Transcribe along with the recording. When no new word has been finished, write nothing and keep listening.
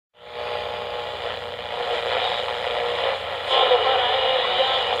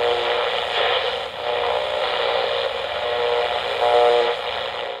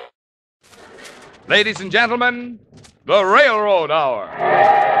Ladies and gentlemen, the Railroad Hour.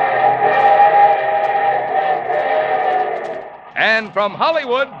 And from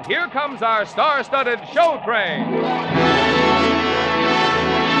Hollywood, here comes our star-studded show train.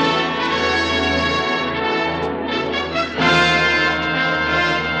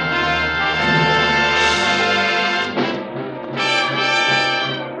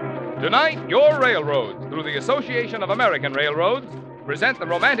 Tonight, your railroads, through the Association of American Railroads, present the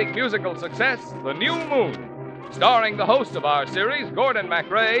romantic musical success, The New Moon, starring the host of our series, Gordon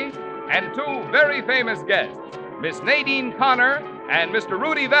MacRae, and two very famous guests, Miss Nadine Connor and Mr.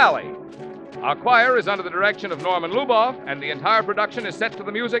 Rudy Valley. Our choir is under the direction of Norman Luboff, and the entire production is set to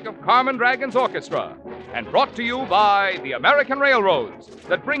the music of Carmen Dragon's Orchestra, and brought to you by the American Railroads,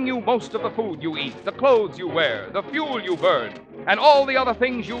 that bring you most of the food you eat, the clothes you wear, the fuel you burn, and all the other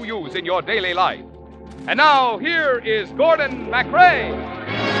things you use in your daily life. And now, here is Gordon MacRae.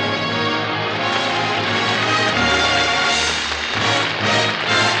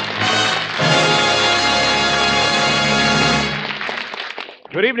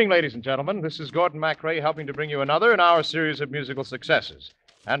 Good evening, ladies and gentlemen. This is Gordon MacRae helping to bring you another in our series of musical successes.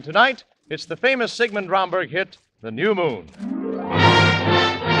 And tonight, it's the famous Sigmund Romberg hit, The New Moon.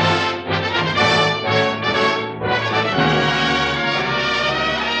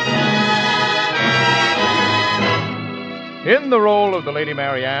 In the role of the Lady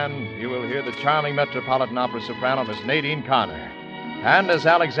Marianne, you will hear the charming Metropolitan Opera soprano, Miss Nadine Connor. And as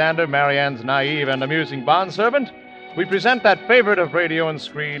Alexander, Marianne's naive and amusing bondservant, we present that favorite of radio and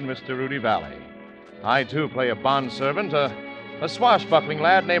screen, Mr. Rudy Valley. I, too, play a bondservant, a swashbuckling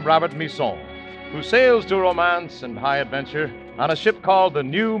lad named Robert Misson, who sails to romance and high adventure on a ship called the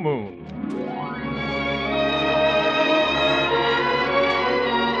New Moon.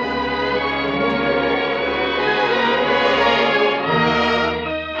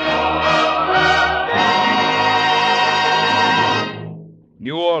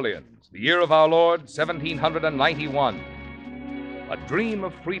 New Orleans, the year of our Lord, 1791. A dream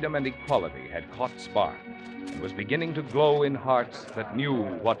of freedom and equality had caught spark and was beginning to glow in hearts that knew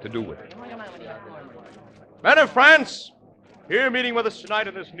what to do with it. Men of France, here meeting with us tonight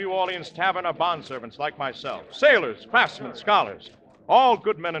in this New Orleans tavern are bondservants like myself, sailors, craftsmen, scholars, all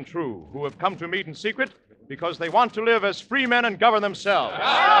good men and true, who have come to meet in secret because they want to live as free men and govern themselves.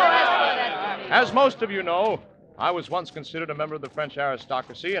 As most of you know, I was once considered a member of the French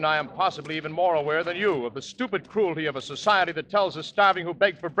aristocracy, and I am possibly even more aware than you of the stupid cruelty of a society that tells the starving who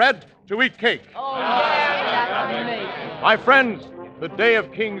beg for bread to eat cake. My friends, the day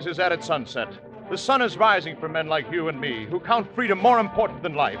of kings is at its sunset. The sun is rising for men like you and me, who count freedom more important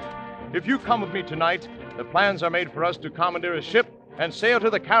than life. If you come with me tonight, the plans are made for us to commandeer a ship and sail to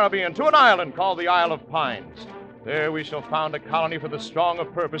the Caribbean, to an island called the Isle of Pines. There we shall found a colony for the strong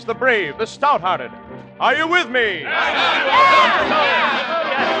of purpose, the brave, the stout-hearted. Are you with me?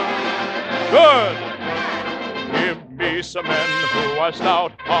 Good. Give me some men who are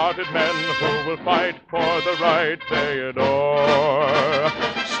stout-hearted men who will fight for the right they adore.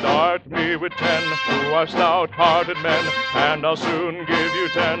 Start me with 10 who are stout-hearted men, and I'll soon give you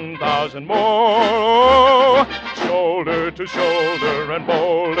 10,000 more. Shoulder to shoulder and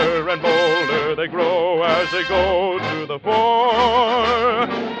bolder they grow as they go to the fore.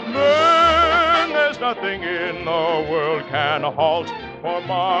 Then there's nothing in the world can halt or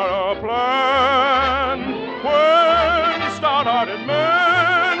mar a plan. When stout-hearted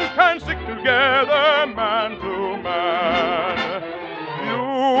men can stick together man to man.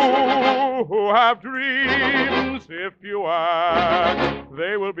 You who have dreams, if you act,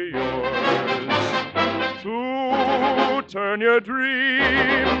 they will be yours. To turn your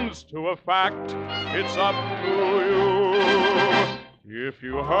dreams to a fact, it's up to you. If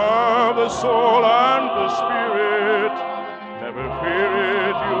you have the soul and the spirit, never fear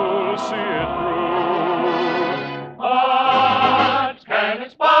it, you'll see it through. Hearts can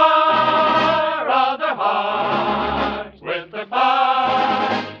inspire other hearts with their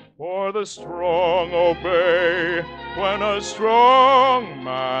fight. For the strong obey when a strong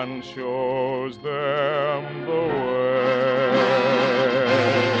man shows them the way.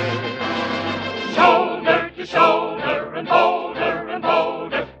 Shoulder to shoulder and bolder,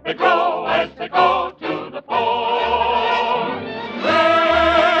 they grow as they go to the fore.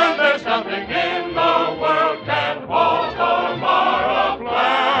 Then there's nothing in the world can halt or mar a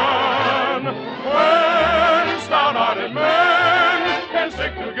plan. When stout-hearted men can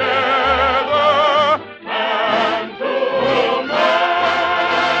stick together, man to man.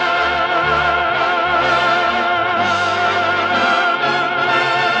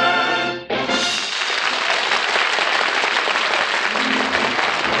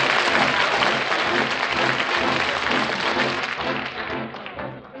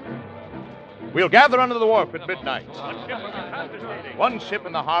 We'll gather under the wharf at midnight. One ship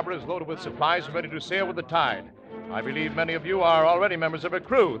in the harbor is loaded with supplies ready to sail with the tide. I believe many of you are already members of her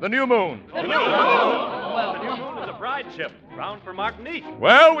crew, the New Moon. Well, the New Moon is a bride ship, bound for Martinique.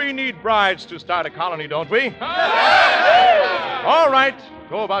 Well, we need brides to start a colony, don't we? All right.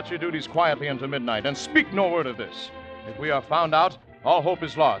 Go about your duties quietly until midnight, and speak no word of this. If we are found out, all hope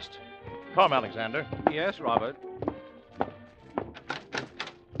is lost. Come, Alexander. Yes, Robert.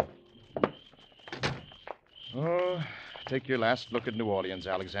 Oh, take your last look at New Orleans,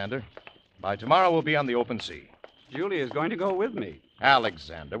 Alexander. By tomorrow, we'll be on the open sea. Julie is going to go with me.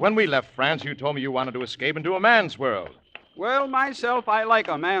 Alexander, when we left France, you told me you wanted to escape into a man's world. Well, myself, I like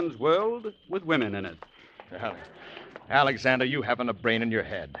a man's world with women in it. Alexander, you haven't a brain in your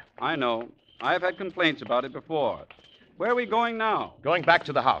head. I know. I've had complaints about it before. Where are we going now? Going back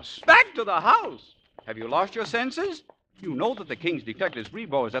to the house. Back to the house? Have you lost your senses? You know that the king's detective,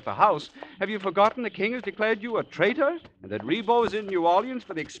 Ribot, is at the house. Have you forgotten the king has declared you a traitor? And that Ribot is in New Orleans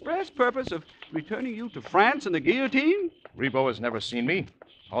for the express purpose of returning you to France and the guillotine? Ribot has never seen me.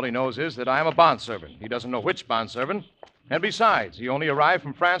 All he knows is that I am a bondservant. He doesn't know which bondservant. And besides, he only arrived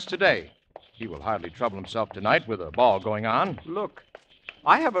from France today. He will hardly trouble himself tonight with a ball going on. Look,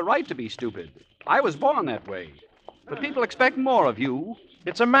 I have a right to be stupid. I was born that way. But people expect more of you.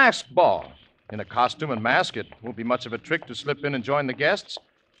 It's a masked ball. In a costume and mask, it won't be much of a trick to slip in and join the guests.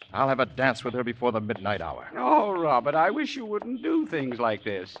 I'll have a dance with her before the midnight hour. Oh, Robert, I wish you wouldn't do things like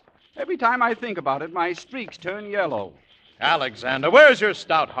this. Every time I think about it, my streaks turn yellow. Alexander, where's your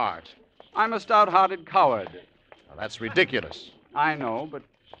stout heart? I'm a stout-hearted coward. Well, that's ridiculous. I know, but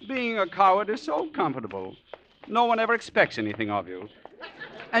being a coward is so comfortable. No one ever expects anything of you.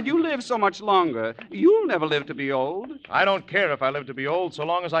 And you live so much longer. You'll never live to be old. I don't care if I live to be old so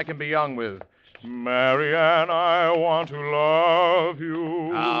long as I can be young with Marianne, I want to love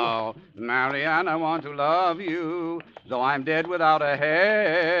you. Oh, Marianne, I want to love you, though I'm dead without a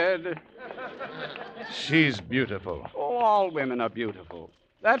head. She's beautiful. Oh, all women are beautiful.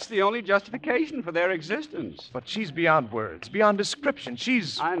 That's the only justification for their existence. But she's beyond words, beyond description.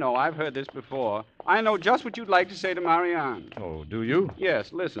 She's... I know, I've heard this before. I know just what you'd like to say to Marianne. Oh, do you?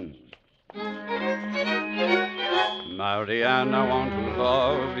 Yes, listen. Marianne, I want to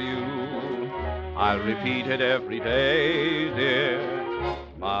love you. I'll repeat it every day, dear.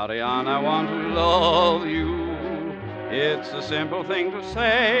 Marianne, I want to love you. It's a simple thing to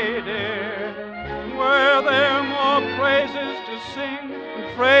say, dear. Were there more praises to sing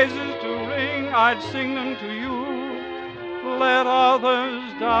and phrases to ring, I'd sing them to you. Let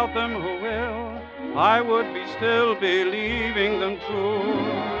others doubt them who will, I would be still believing them true.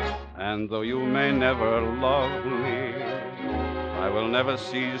 And though you may never love me, I will never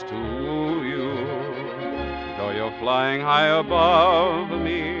cease to woo you. Though you're flying high above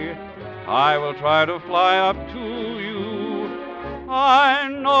me, I will try to fly up to you. I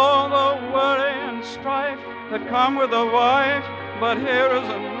know the worry and strife that come with a wife, but here is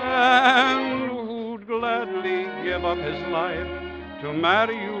a man who'd gladly give up his life to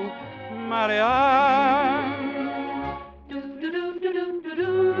marry you, Marianne.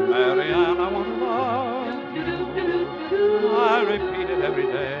 Marianne, I want to love you. I repeat it every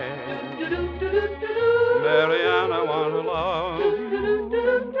day. Marianne, I want to love you.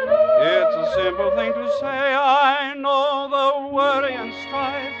 It's a simple thing to say. I know the worry and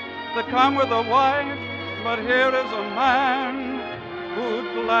strife that come with a wife, but here is a man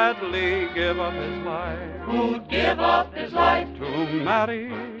who'd gladly give up his life. Who'd give up his life to marry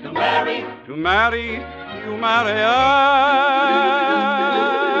you, Marianne.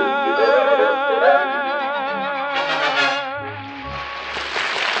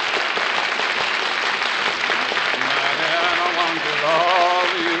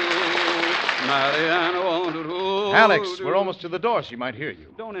 Alex, we're almost to the door. She might hear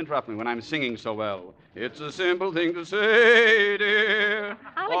you. Don't interrupt me when I'm singing so well. It's a simple thing to say, dear.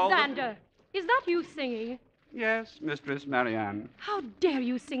 Alexander, is that you singing? Yes, Mistress Marianne. How dare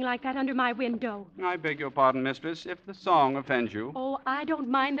you sing like that under my window? I beg your pardon, Mistress, if the song offends you. Oh, I don't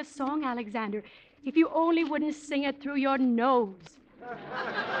mind the song, Alexander, if you only wouldn't sing it through your nose.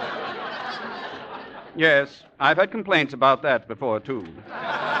 Yes, I've had complaints about that before, too.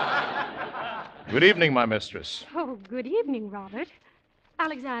 Good evening, my mistress. Oh, good evening, Robert.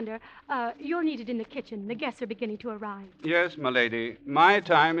 Alexander, you're needed in the kitchen. The guests are beginning to arrive. Yes, my lady. My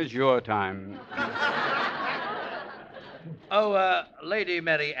time is your time. Oh, Lady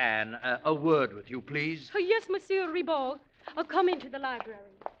Mary Ann, a word with you, please. Oh, yes, Monsieur Ribot. Come into the library.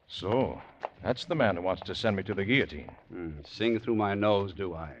 So, that's the man who wants to send me to the guillotine. Sing through my nose,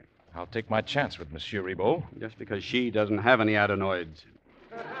 do I? I'll take my chance with Monsieur Ribot. Just because she doesn't have any adenoids.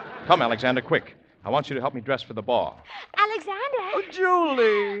 Come, Alexander, quick. I want you to help me dress for the ball. Alexander.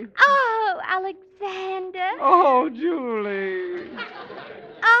 Julie! Oh, Alexander. Oh, Julie!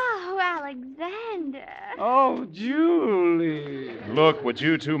 Oh, Alexander. Oh, Julie! Look, would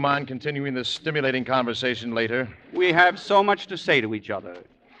you two mind continuing this stimulating conversation later? We have so much to say to each other.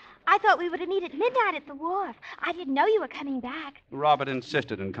 I thought we were to meet at midnight at the wharf. I didn't know you were coming back. Robert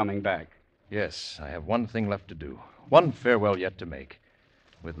insisted in coming back. Yes, I have one thing left to do. One farewell yet to make.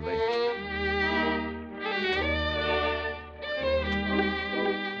 With Lady.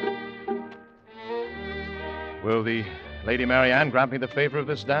 Will the Lady Marianne grant me the favor of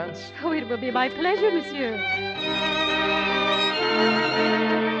this dance? Oh, it will be my pleasure, monsieur.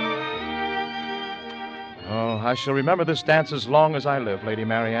 Oh, I shall remember this dance as long as I live, Lady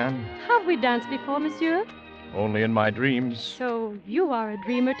Marianne. Have we danced before, monsieur? Only in my dreams. So you are a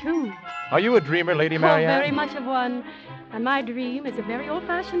dreamer, too. Are you a dreamer, Lady Oh, Marianne? very much of one. And my dream is a very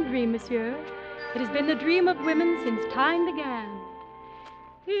old-fashioned dream, monsieur. It has been the dream of women since time began.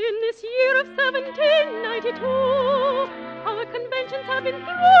 In this year of 1792, our conventions have been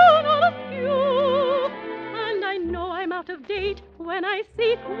thrown all askew. And I know I'm out of date when I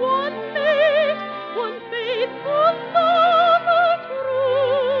seek one mate, one faithful lover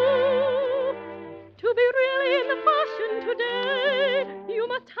true. To be really in the fashion today, you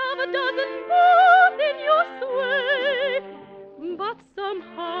must have a dozen both in your sway. But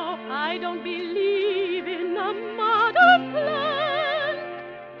somehow I don't believe in a modern plan.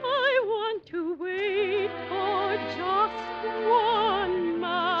 I want to wait for just one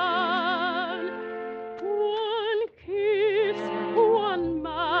man. One kiss, one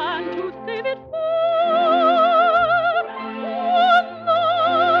man to save it for. One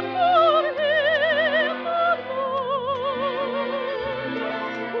love for him alone.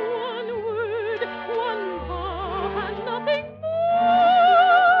 One word, one vow, and nothing more.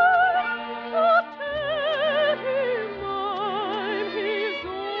 To tell him I'm his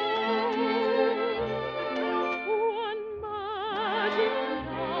own. One magic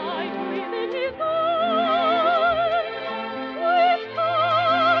night within his eyes, with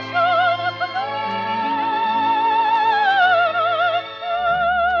passion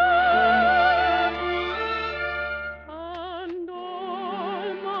and all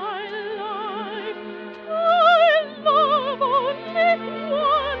my life I love only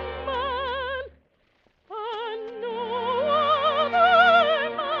one man, and no other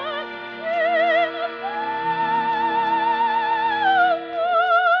man in the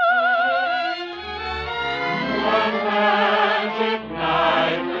One magic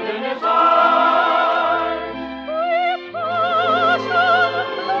night within his eyes. with passion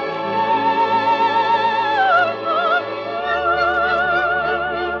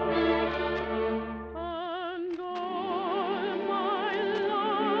and all my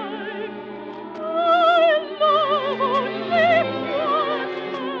life I love only one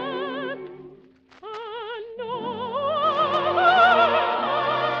man, and no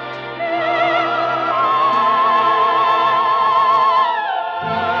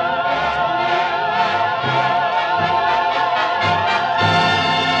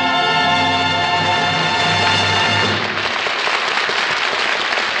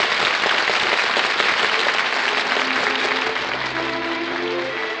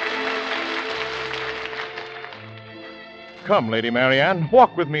Come, Lady Marianne,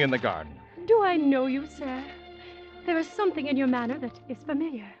 walk with me in the garden. Do I know you, sir? There is something in your manner that is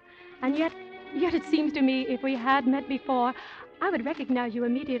familiar. And yet it seems to me if we had met before, I would recognize you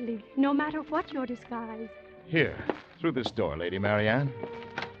immediately, no matter what your disguise. Here, through this door, Lady Marianne.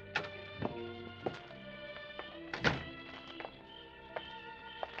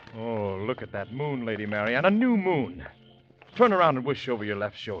 Oh, look at that moon, Lady Marianne. A new moon. Turn around and wish over your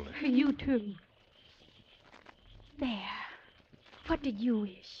left shoulder. You too. There. What did you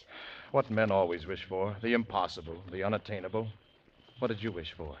wish? What men always wish for. The impossible, the unattainable. What did you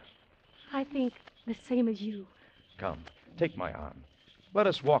wish for? I think the same as you. Come, take my arm. Let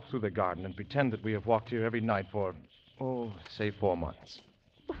us walk through the garden and pretend that we have walked here every night for, say 4 months.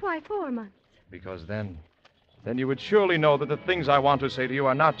 Why 4 months? Because then you would surely know that the things I want to say to you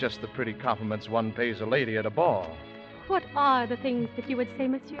are not just the pretty compliments one pays a lady at a ball. What are the things that you would say,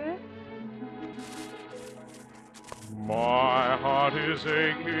 monsieur? My heart is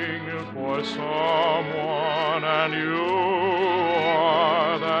aching for someone, and you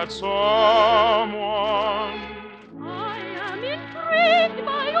are that someone. I am intrigued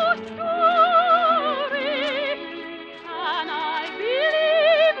by your story, and I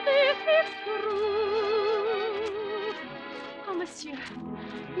believe this is true. Oh,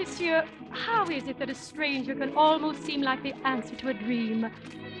 monsieur, how is it that a stranger can almost seem like the answer to a dream?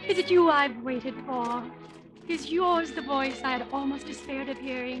 Is it you I've waited for? Is yours the voice I had almost despaired of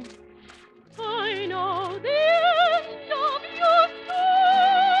hearing? I know the end of your story,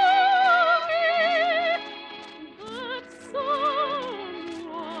 that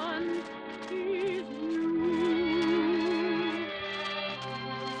someone is you.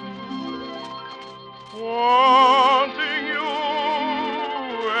 Wanting you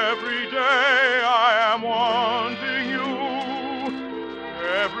every day, I am wanting you.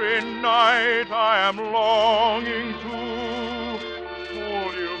 Every night I am longing to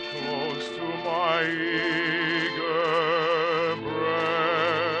hold you close to my eager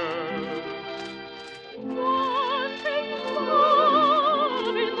breast. Wanting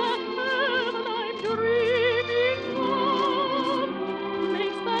love in the heaven I'm dreaming of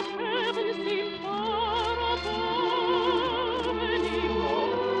makes that heaven seem far above any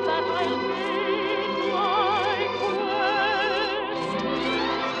hope that I'll make my quest.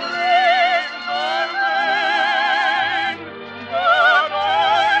 Dreams are vain, but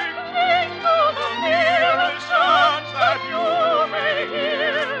I cling to the nearest chance that you may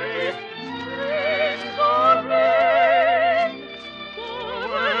hear me. Dreams are vain, but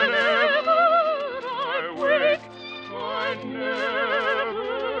whenever I wake, I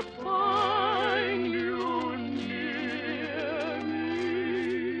never find you near me.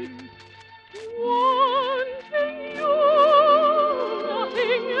 Wanting you,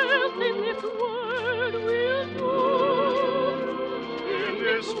 nothing else in this world will do. In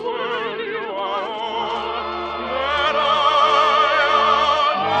this world you are all that I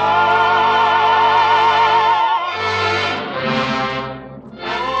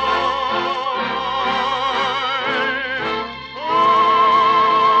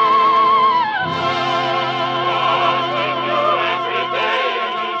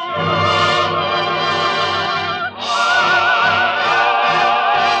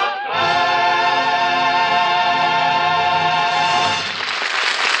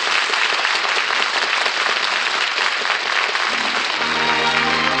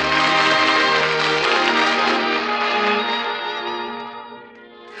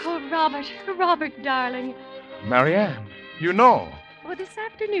Oh, Robert, darling. Marianne, you know. Oh, this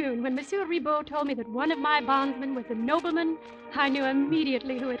afternoon, when Monsieur Ribot told me that one of my bondsmen was a nobleman, I knew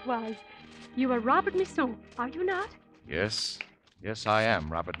immediately who it was. You are Robert Misson, are you not? Yes, I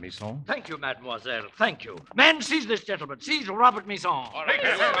am, Robert Misson. Thank you, mademoiselle. Thank you. Man, seize this gentleman. Seize Robert Misson.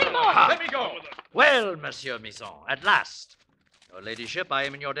 Let me go. Well, Monsieur Misson, at last. Your ladyship, I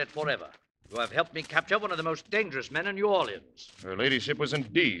am in your debt forever. You have helped me capture one of the most dangerous men in New Orleans. Her ladyship was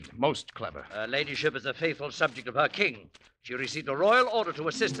indeed most clever. Her ladyship is a faithful subject of her king. She received a royal order to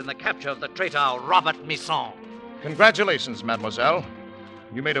assist in the capture of the traitor Robert Misson. Congratulations, mademoiselle.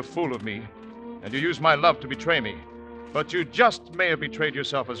 You made a fool of me, and you used my love to betray me. But you just may have betrayed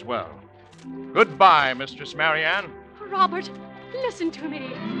yourself as well. Goodbye, Mistress Marianne. Robert, listen to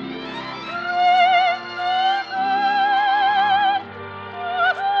me.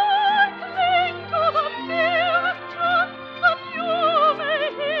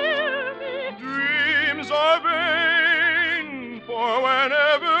 Dreams are vain, for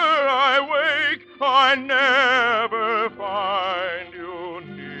whenever I wake, I never find you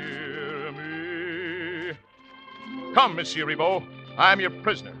near me. Come, Monsieur Ribot. I'm your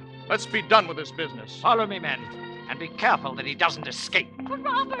prisoner. Let's be done with this business. Follow me, men, and be careful that he doesn't escape.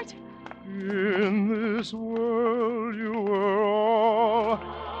 Robert! In this world you were all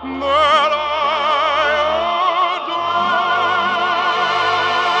that I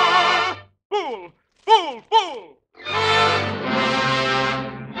adore. Fool!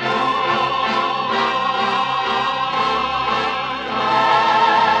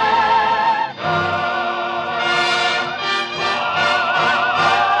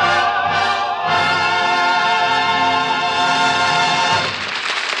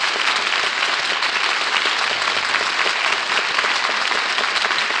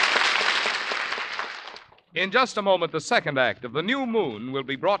 In just a moment, the second act of The New Moon will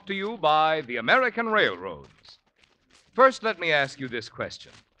be brought to you by the American Railroads. First, let me ask you this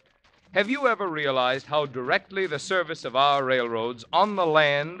question. Have you ever realized how directly the service of our railroads on the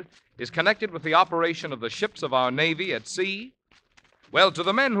land is connected with the operation of the ships of our Navy at sea? Well, to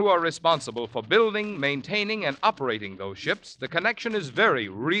the men who are responsible for building, maintaining, and operating those ships, the connection is very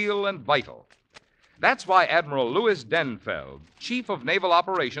real and vital. That's why Admiral Louis Denfeld, Chief of Naval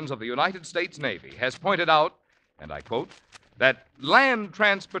Operations of the United States Navy, has pointed out, and I quote, that land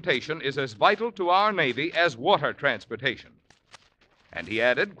transportation is as vital to our Navy as water transportation. And he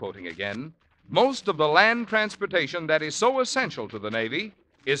added, quoting again, most of the land transportation that is so essential to the Navy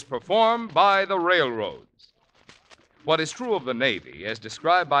is performed by the railroads. What is true of the Navy, as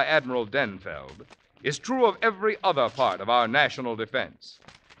described by Admiral Denfeld, is true of every other part of our national defense.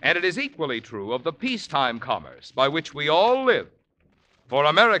 And it is equally true of the peacetime commerce by which we all live. For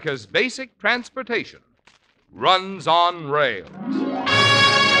America's basic transportation runs on rails.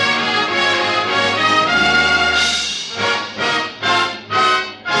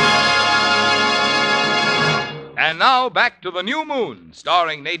 And now back to The New Moon,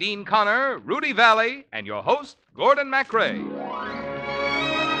 starring Nadine Connor, Rudy Valley, and your host, Gordon MacRae.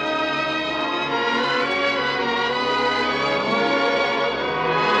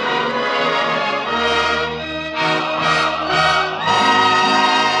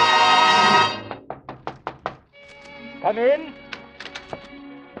 Come in.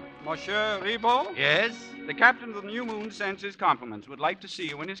 Monsieur Ribot? Yes? The captain of the New Moon sends his compliments. Would like to see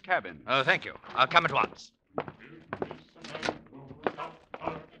you in his cabin. Oh, thank you. I'll come at once.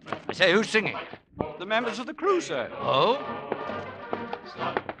 I say, who's singing? The members of the crew, sir. Oh?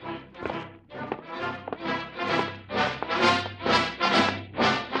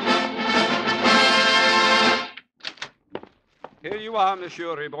 Here you are,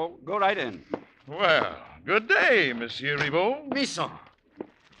 Monsieur Ribot. Go right in. Well, good day, Monsieur Ribot. Misson,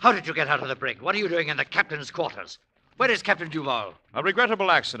 how did you get out of the brig? What are you doing in the captain's quarters? Where is Captain Duval? A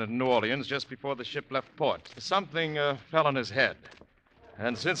regrettable accident in New Orleans just before the ship left port. Something fell on his head.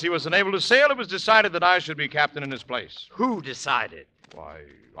 And since he was unable to sail, it was decided that I should be captain in his place. Who decided? Why,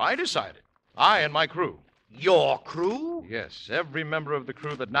 I decided. I and my crew. Your crew? Yes, every member of the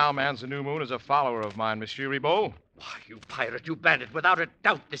crew that now mans the New Moon is a follower of mine, Monsieur Ribot. Why, you pirate, you bandit, without a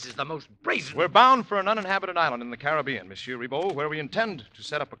doubt this is the most brazen... We're bound for an uninhabited island in the Caribbean, Monsieur Ribot, where we intend to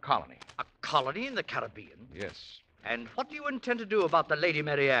set up a colony. A colony in the Caribbean? Yes. And what do you intend to do about the Lady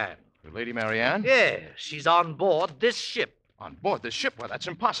Marianne? The Lady Marianne? Yes, she's on board this ship. On board this ship? Well, that's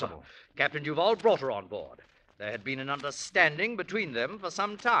impossible. Captain Duval brought her on board. There had been an understanding between them for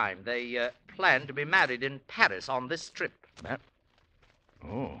some time. They planned to be married in Paris on this trip.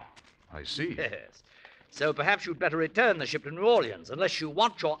 Oh, I see. Yes. So perhaps you'd better return the ship to New Orleans, unless you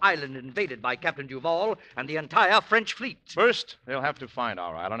want your island invaded by Captain Duval and the entire French fleet. First, they'll have to find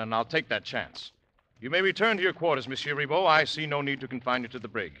our island, and I'll take that chance. You may return to your quarters, Monsieur Ribot. I see no need to confine you to the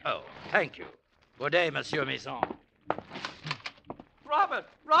brig. Oh, thank you. Good day, Monsieur Misson. Robert,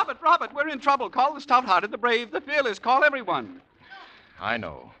 we're in trouble. Call the stout-hearted, the brave, the fearless. Call everyone. I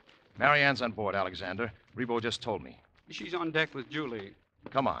know. Marianne's on board, Alexander. Ribot just told me. She's on deck with Julie.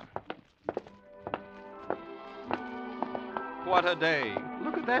 Come on. What a day.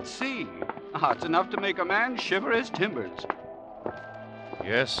 Look at that sea. It's enough to make a man shiver his timbers.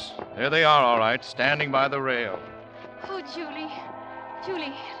 Yes, there they are, all right, standing by the rail. Oh,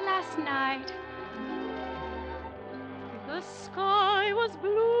 Julie, last night. The sky was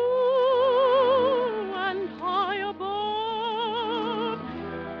blue and high above.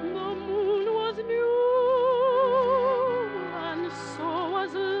 The moon was new and so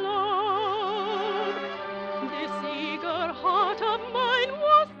was love. This eager heart of mine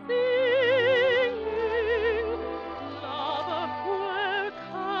was singing, lover, where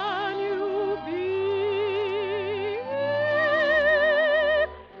can you be?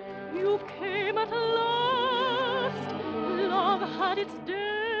 You came at last, love had its day.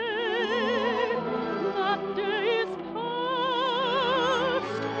 That day is past,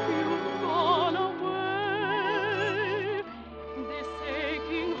 you've gone away. This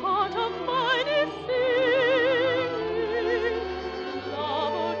aching heart of mine is singing,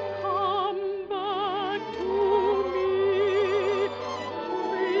 lover, come back to me,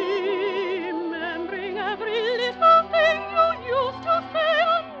 remembering every little thing you used to say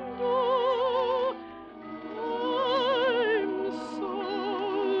and do. I'm so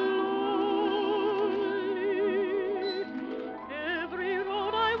lonely. Every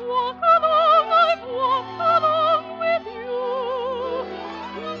road I walk along, I've walked along with you.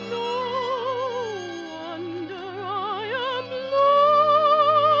 No wonder I am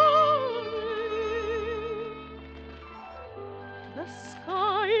lonely. The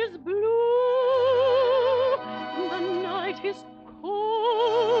sky is blue, the night is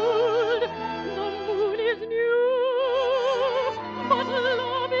cold, the moon is new, but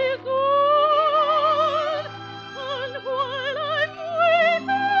love is old. And while I'm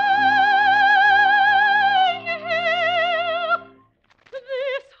weeping here,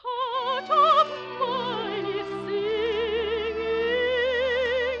 this heart of mine is singing,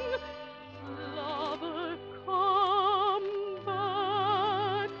 lover, come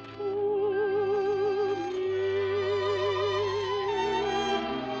back to me.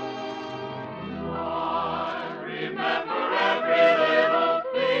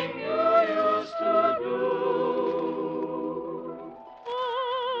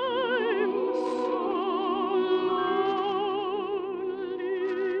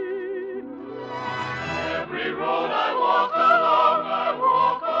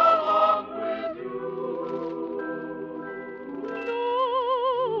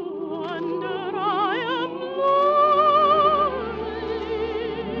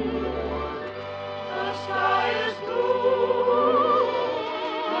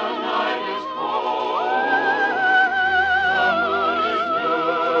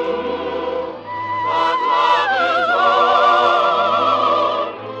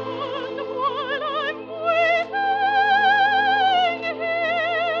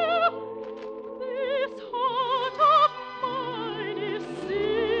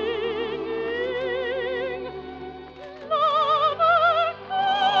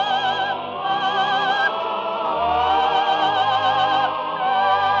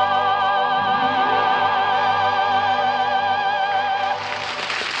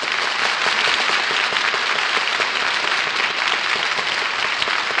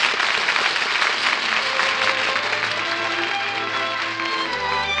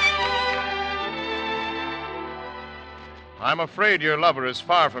 I'm afraid your lover is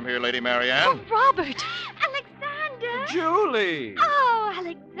far from here, Lady Marianne. Oh, Robert! Alexander! Julie! Oh,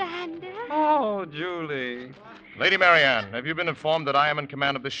 Alexander. Oh, Julie. Lady Marianne, have you been informed that I am in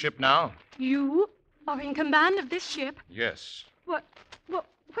command of this ship now? You are in command of this ship? Yes. What?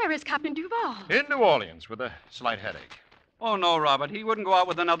 Where is Captain Duval? In New Orleans with a slight headache. Oh, no, Robert. He wouldn't go out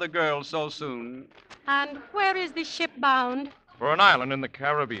with another girl so soon. And where is this ship bound? For an island in the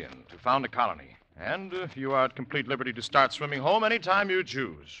Caribbean to found a colony. And you are at complete liberty to start swimming home any time you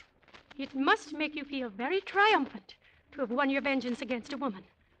choose. It must make you feel very triumphant to have won your vengeance against a woman,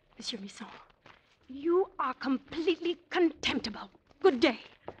 Monsieur Misson. You are completely contemptible. Good day.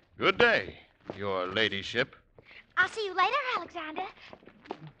 Good day, your ladyship. I'll see you later, Alexander.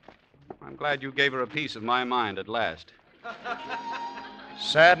 I'm glad you gave her a piece of my mind at last.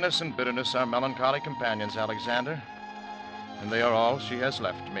 Sadness and bitterness are melancholy companions, Alexander. And they are all she has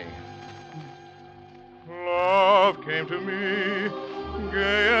left me. Love came to me,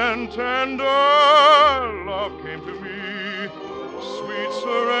 gay and tender. Love came to me, sweet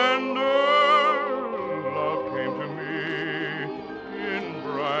surrender. Love came to me in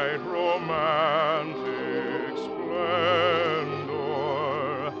bright romantic splendor.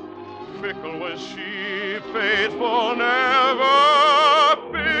 Fickle was she, faithful never.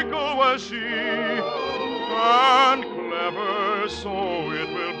 Fickle was she, and clever, so it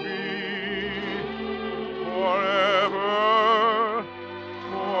will be. Forever,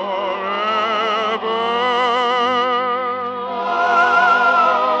 forever.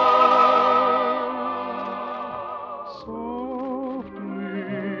 Softly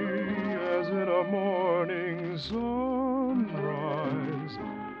as in a morning sunrise,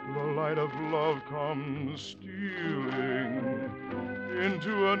 the light of love comes stealing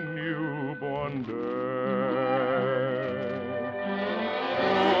into a newborn day.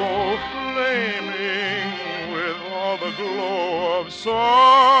 Oh, flaming with all the glow of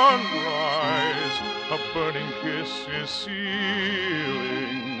sunrise, a burning kiss is sealing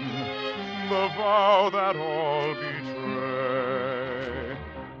the vow that all betray.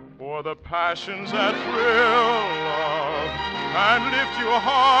 For the passions that thrill love and lift you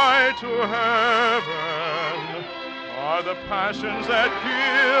high to heaven are the passions that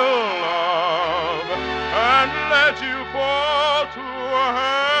kill love and let you fall to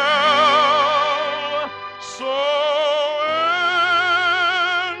hell. So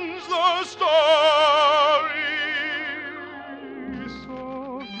ends the story,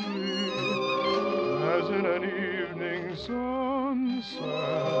 softly as in an evening sunset,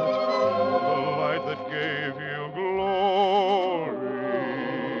 the light that gave you glory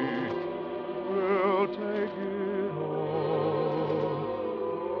will take it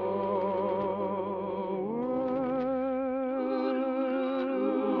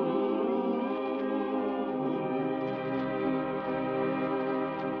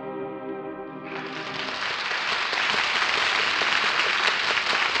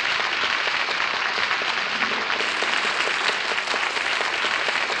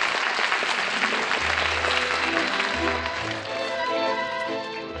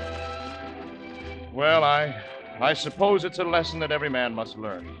Well, I suppose it's a lesson that every man must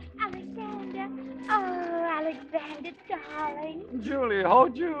learn. Alexander. Oh, Alexander, darling. Julie, oh,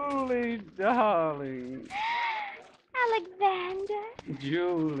 Julie, darling. Alexander.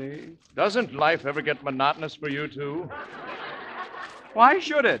 Julie. Doesn't life ever get monotonous for you, too? Why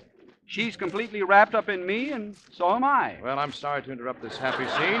should it? She's completely wrapped up in me, and so am I. Well, I'm sorry to interrupt this happy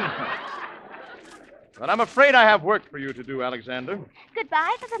scene. But I'm afraid I have work for you to do, Alexander.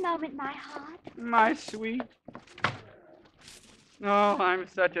 Goodbye for the moment, my heart. My sweet. Oh, I'm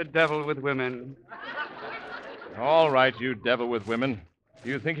such a devil with women. All right, you devil with women. Do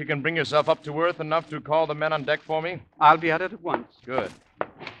you think you can bring yourself up to earth enough to call the men on deck for me? I'll be at it at once. Good.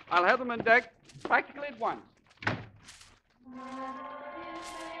 I'll have them on deck practically at once.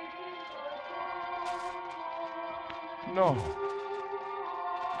 No.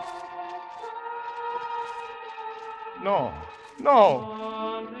 No. No.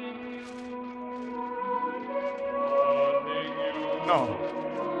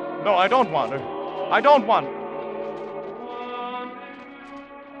 No. No, I don't want her. I don't want her.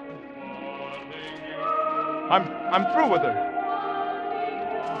 I'm through with her.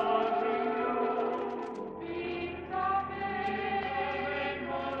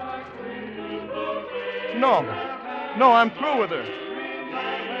 No. No, I'm through with her.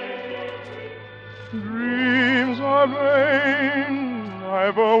 Dreams are vain.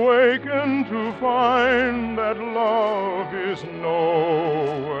 I've awakened to find that love is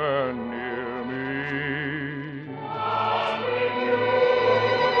nowhere near me.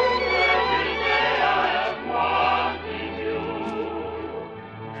 Every day I am wanting you.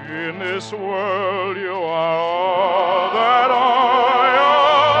 In this world you are all that I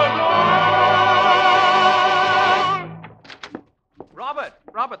adore.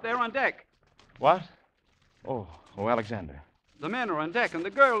 Robert, they're on deck. What? Oh, Alexander. The men are on deck, and the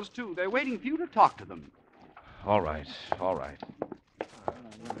girls, too. They're waiting for you to talk to them. All right.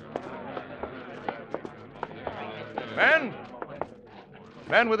 Men,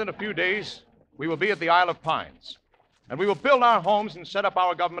 within a few days, we will be at the Isle of Pines. And we will build our homes and set up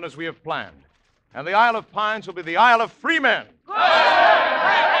our government as we have planned. And the Isle of Pines will be the Isle of Free Men.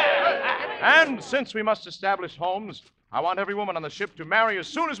 And since we must establish homes, I want every woman on the ship to marry as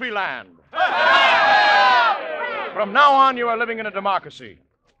soon as we land. From now on, you are living in a democracy.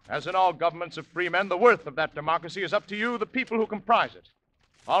 As in all governments of free men, the worth of that democracy is up to you, the people who comprise it.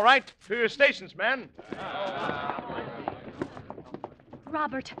 All right, to your stations, men.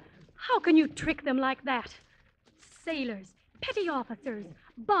 Robert, how can you trick them like that? Sailors, petty officers,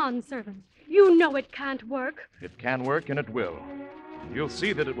 bond servants. You know it can't work. It can work, and it will. You'll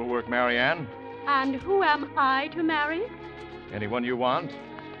see that it will work, Marianne. And who am I to marry? Anyone you want.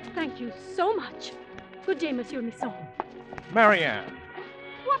 Thank you so much. Good day, Monsieur Misson. Marianne.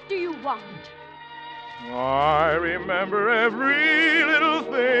 What do you want? I remember every little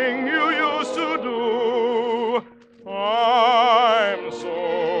thing you used to do. I'm so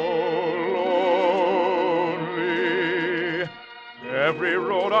lonely. Every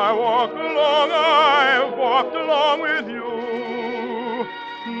road I walk along, I've walked along with you.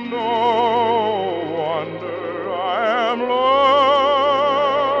 No wonder I am lonely.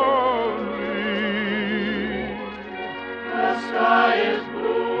 The sky is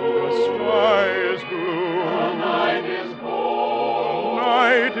blue. The sky is blue. The night is cold. The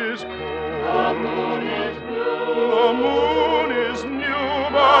night is cold. The moon is blue. The moon is new,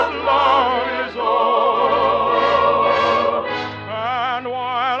 but love is old. And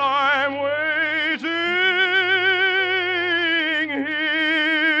while I'm waiting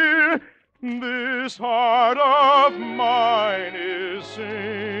here, this heart of mine is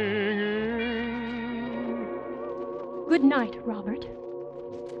singing. Good night, Robert.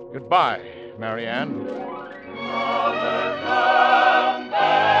 Goodbye, Marianne. Mother, come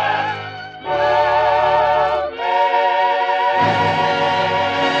back. Love me.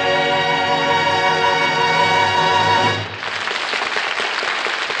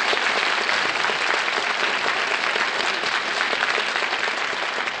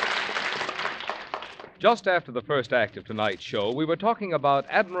 Just after the first act of tonight's show, we were talking about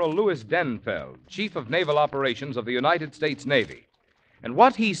Admiral Louis Denfeld, Chief of Naval Operations of the United States Navy, and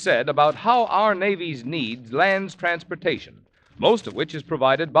what he said about how our Navy's needs lands transportation, most of which is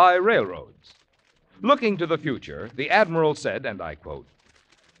provided by railroads. Looking to the future, the Admiral said, and I quote,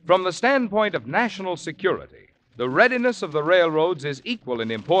 "From the standpoint of national security, the readiness of the railroads is equal in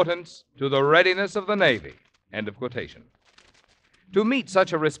importance to the readiness of the Navy." End of quotation. To meet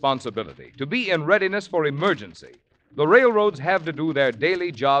such a responsibility, to be in readiness for emergency, the railroads have to do their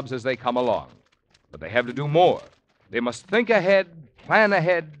daily jobs as they come along. But they have to do more. They must think ahead, plan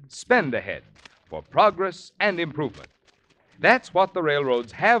ahead, spend ahead for progress and improvement. That's what the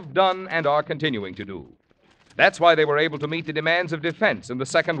railroads have done and are continuing to do. That's why they were able to meet the demands of defense in the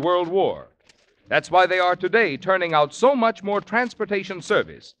Second World War. That's why they are today turning out so much more transportation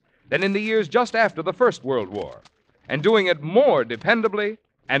service than in the years just after the First World War, and doing it more dependably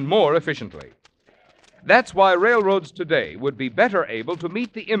and more efficiently. That's why railroads today would be better able to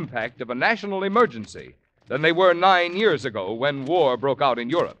meet the impact of a national emergency than they were 9 years ago when war broke out in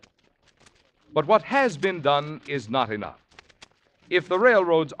Europe. But what has been done is not enough. If the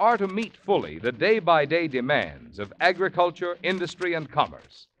railroads are to meet fully the day-by-day demands of agriculture, industry, and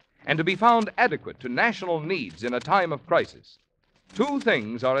commerce, and to be found adequate to national needs in a time of crisis, two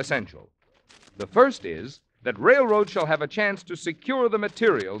things are essential. The first is that railroads shall have a chance to secure the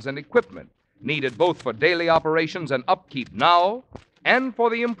materials and equipment needed both for daily operations and upkeep now and for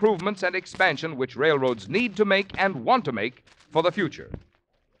the improvements and expansion which railroads need to make and want to make for the future.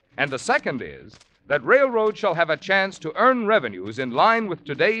 And the second is that railroads shall have a chance to earn revenues in line with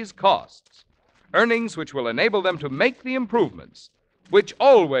today's costs, earnings which will enable them to make the improvements which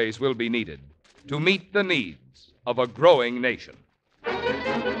always will be needed to meet the needs of a growing nation.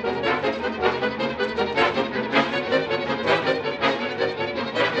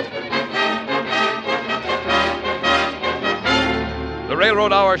 The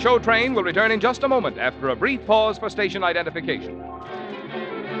Railroad Hour show train will return in just a moment after a brief pause for station identification.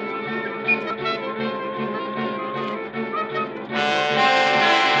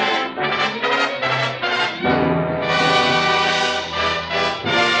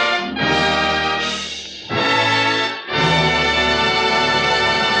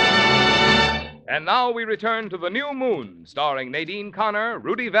 And now we return to The New Moon, starring Nadine Connor,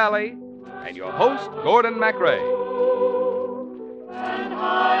 Rudy Valley, and your host, Gordon MacRae. And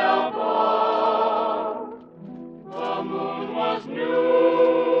high above, the moon was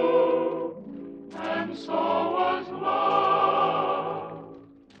new, and so was love.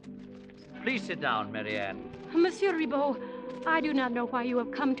 Please sit down, Marianne. Monsieur Ribot, I do not know why you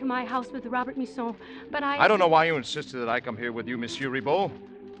have come to my house with Robert Misson, but I don't know why you insisted that I come here with you, Monsieur Ribot.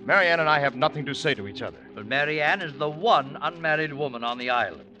 Marianne and I have nothing to say to each other. But Marianne is the one unmarried woman on the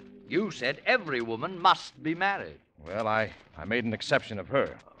island. You said every woman must be married. Well, I made an exception of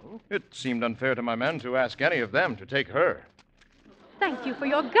her. It seemed unfair to my men to ask any of them to take her. Thank you for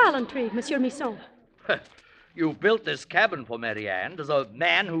your gallantry, Monsieur Misson. You built this cabin for Marianne. Does a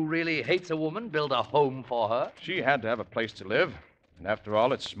man who really hates a woman build a home for her? She had to have a place to live. And after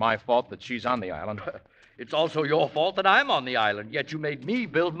all, it's my fault that she's on the island. It's also your fault that I'm on the island, yet you made me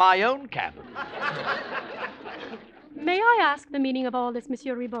build my own cabin. May I ask the meaning of all this,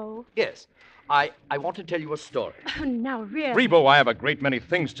 Monsieur Ribot? Yes. I want to tell you a story. Oh, now, really. Ribot, I have a great many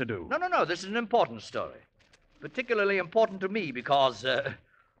things to do. No. This is an important story. Particularly important to me because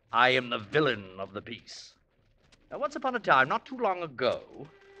I am the villain of the piece. Now, once upon a time, not too long ago,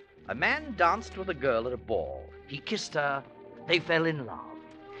 a man danced with a girl at a ball. He kissed her. They fell in love.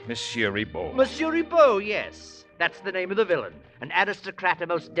 Monsieur Ribot. Monsieur Ribot, yes. That's the name of the villain. An aristocrat, a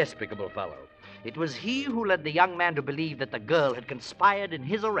most despicable fellow. It was he who led the young man to believe that the girl had conspired in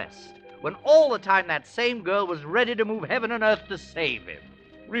his arrest, when all the time that same girl was ready to move heaven and earth to save him.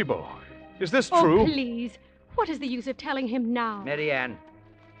 Ribot, is this Oh, true? please. What is the use of telling him now? Marianne,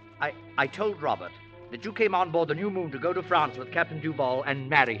 I told Robert that you came on board the New Moon to go to France with Captain Duval and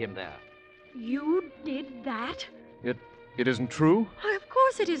marry him there. You did that? It isn't true? Why, of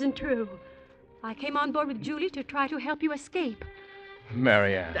course it isn't true. I came on board with Julie to try to help you escape.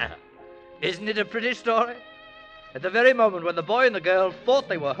 Marianne. Isn't it a pretty story? At the very moment when the boy and the girl thought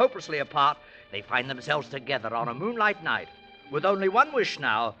they were hopelessly apart, they find themselves together on a moonlight night, with only one wish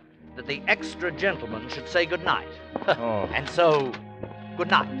now, that the extra gentleman should say goodnight. Oh. And so, good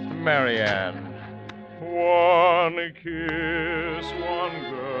night. Marianne. One kiss, one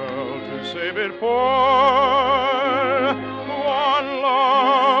girl to save it for, one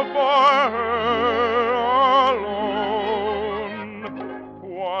love for her alone,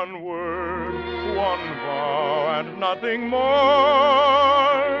 one word, one vow, and nothing more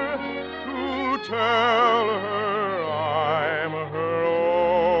to tell her I'm her own.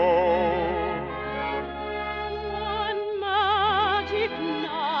 One magic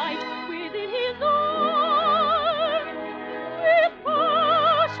night within his arms, with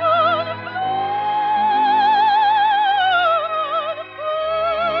passion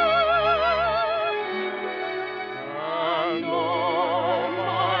And all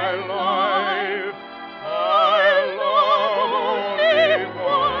my life I love only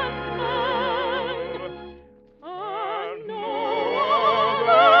one man, and no other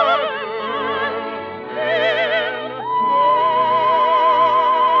girl in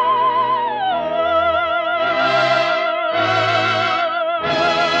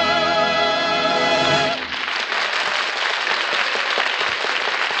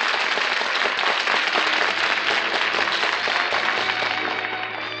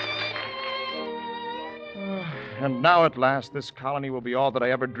And now at last, this colony will be all that I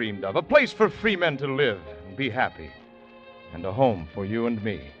ever dreamed of. A place for free men to live and be happy. And a home for you and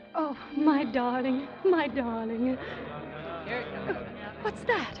me. Oh, my darling, my darling. What's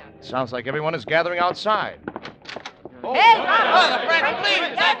that? Sounds like everyone is gathering outside.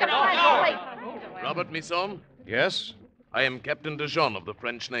 Robert Misson, Yes? I am Captain de Jean of the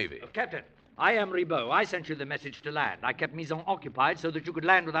French Navy. Captain, I am Ribot. I sent you the message to land. I kept Mison occupied so that you could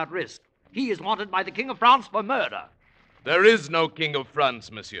land without risk. He is wanted by the King of France for murder. There is no King of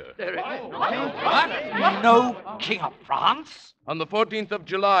France, monsieur. No King of France? On the 14th of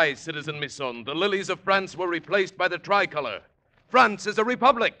July, Citizen Misson, the lilies of France were replaced by the tricolor. France is a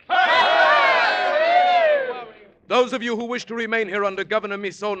republic. Those of you who wish to remain here under Governor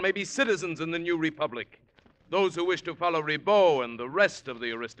Misson may be citizens in the new republic. Those who wish to follow Ribot and the rest of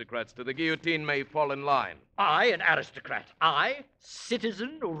the aristocrats to the guillotine may fall in line. I, an aristocrat. I,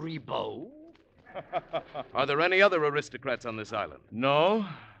 citizen Ribot. Are there any other aristocrats on this island? No,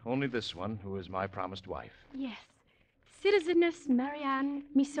 only this one, who is my promised wife. Yes, Citizeness Marianne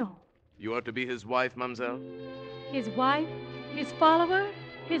Misson. You are to be his wife, mademoiselle? His wife, his follower,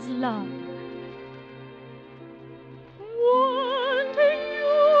 his love. Wanting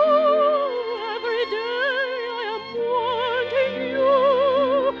you every day, I am wanting you.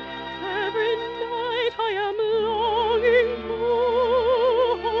 Every night I am longing to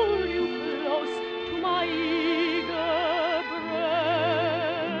hold you close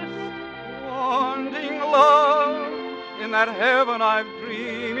that heaven I'm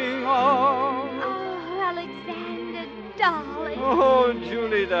dreaming of. Oh, Alexander, darling. Oh,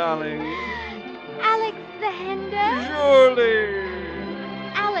 Julie, darling. Alexander. Julie.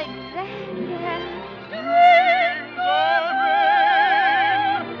 Alexander. Dreams are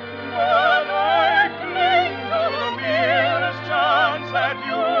vain when I cling to the merest chance that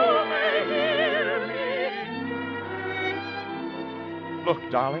you may hear me. Look,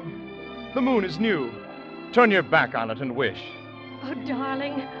 darling, the moon is new. Turn your back on it and wish. Oh,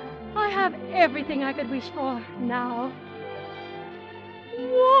 darling, I have everything I could wish for now.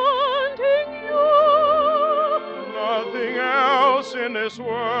 Wanting you. Nothing else in this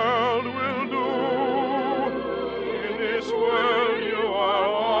world will do. In this world you are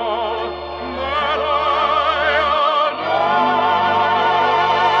all that I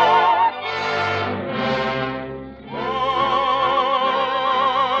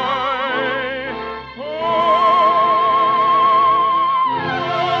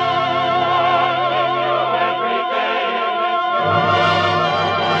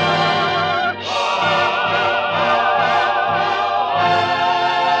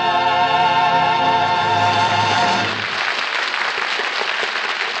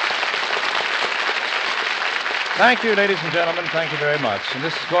Thank you, ladies and gentlemen. Thank you very much. And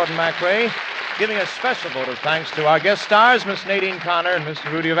this is Gordon MacRae giving a special vote of thanks to our guest stars, Miss Nadine Connor and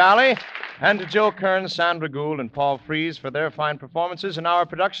Mr. Rudy Valley, and to Joe Kern, Sandra Gould, and Paul Frees for their fine performances in our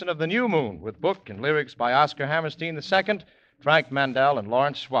production of The New Moon, with book and lyrics by Oscar Hammerstein II, Frank Mandel, and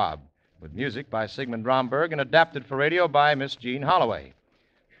Lawrence Schwab, with music by Sigmund Romberg and adapted for radio by Miss Jean Holloway.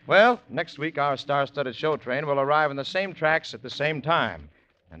 Well, next week our star-studded show train will arrive on the same tracks at the same time.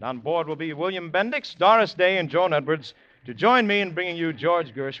 And on board will be William Bendix, Doris Day, and Joan Edwards to join me in bringing you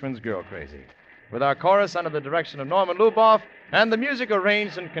George Gershwin's Girl Crazy, with our chorus under the direction of Norman Luboff and the music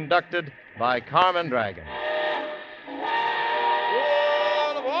arranged and conducted by Carmen Dragon.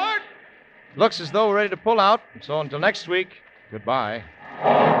 All aboard! Looks as though we're ready to pull out, so until next week, goodbye.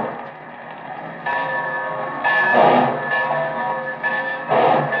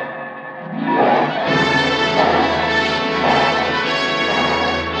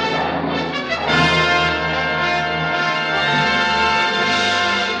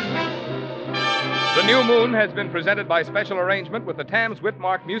 The New Moon has been presented by special arrangement with the Tams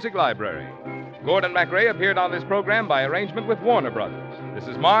Whitmark Music Library. Gordon MacRae appeared on this program by arrangement with Warner Brothers. This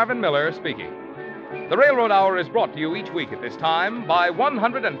is Marvin Miller speaking. The Railroad Hour is brought to you each week at this time by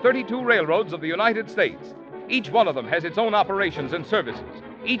 132 railroads of the United States. Each one of them has its own operations and services.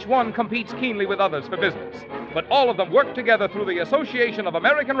 Each one competes keenly with others for business. But all of them work together through the Association of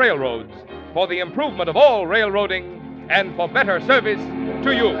American Railroads for the improvement of all railroading and for better service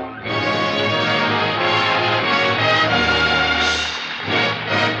to you.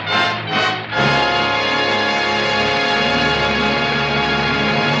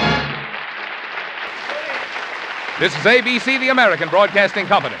 This is ABC, the American Broadcasting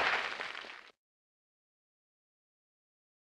Company.